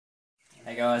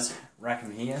Hey guys,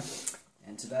 Rakm here,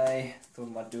 and today I thought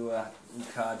I might do a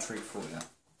little card trick for you.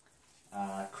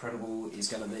 Credible is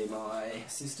going to be my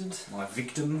assistant, my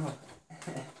victim.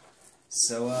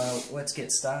 So let's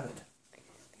get started.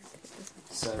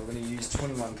 So we're going to use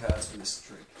 21 cards for this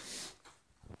trick.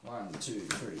 1, 2,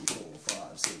 3, 4,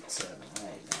 5, 6, 7, 8,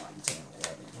 9, 10,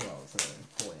 11, 12, 13,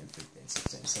 14, 15,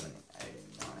 16, 17, 18,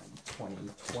 19,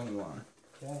 20, 21.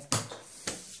 Okay.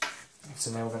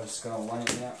 So now we're going to just go and lay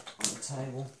it out on the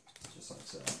table, just like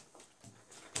so.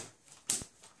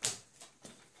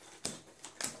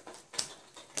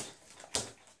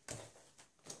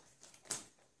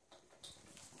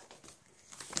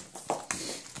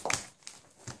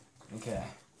 Okay,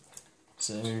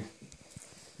 so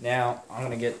now I'm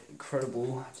going to get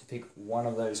Credible to pick one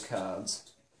of those cards,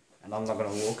 and I'm not going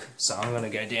to look, so I'm going to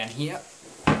go down here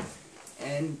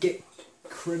and get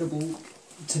Credible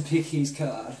to pick his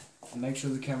card. And make sure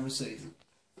the camera sees it.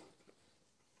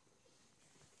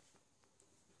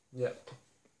 Yep.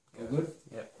 Go good?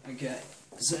 Yep. Okay.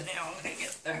 So now I'm going to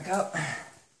get back up.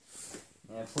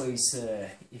 Now please,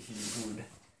 if you would,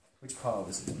 which pile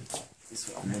is it in? This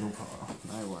one. Middle pile.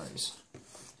 No worries.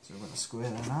 So we're going to square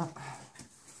that up.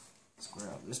 Square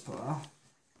up this pile.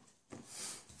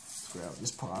 Square up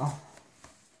this pile.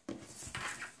 And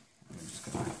we're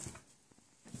just going to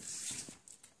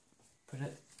put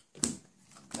it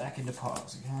back into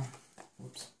piles, okay?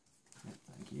 Whoops. Yep,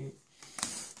 thank you.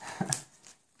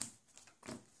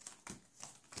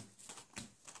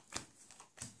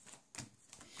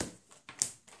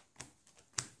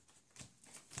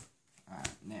 Alright,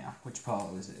 now, which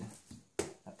pile is it?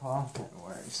 That pile? No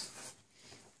worries.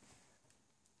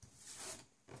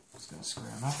 Just gonna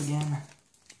square them up again.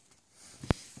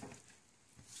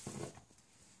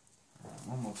 Alright,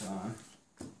 one more time.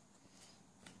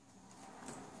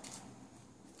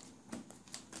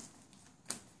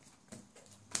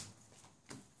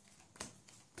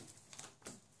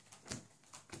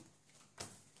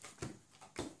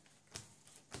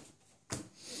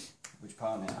 Which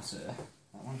pile now, sir?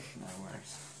 That one? No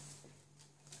worries.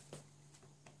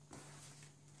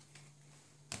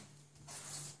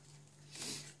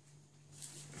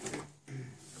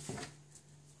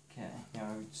 Okay,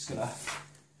 now we're just gonna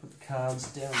put the cards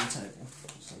down the table,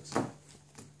 just like so.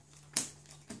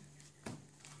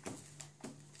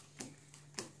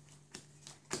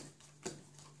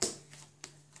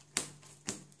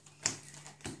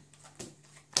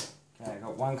 Okay, I've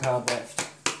got one card left.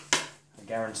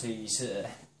 I guarantee you, sir,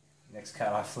 next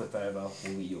card I flip over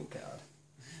will be your card.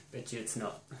 Bet you it's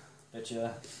not. Bet you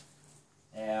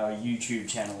our YouTube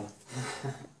channel,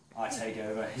 I take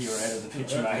over, you're out of the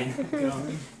picture, mate.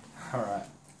 Alright.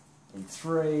 In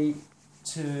 3,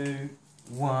 2,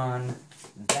 1,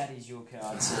 that is your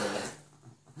card, sir.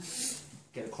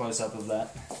 Get a close-up of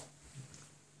that.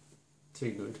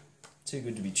 Too good. Too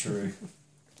good to be true.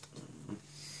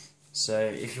 So,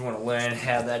 if you want to learn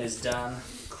how that is done,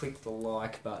 click the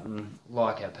like button,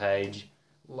 like our page,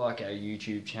 like our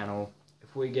YouTube channel.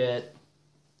 If we get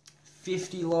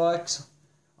 50 likes,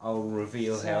 I'll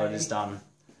reveal how it is done.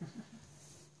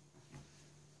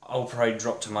 I'll probably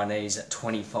drop to my knees at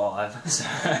 25.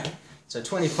 So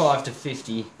 25 to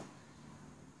 50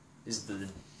 is the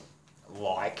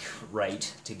like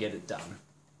rate to get it done.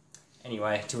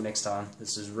 Anyway, till next time,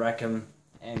 this is Rakm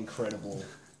and Credible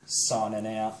signing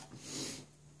out.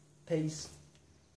 Peace.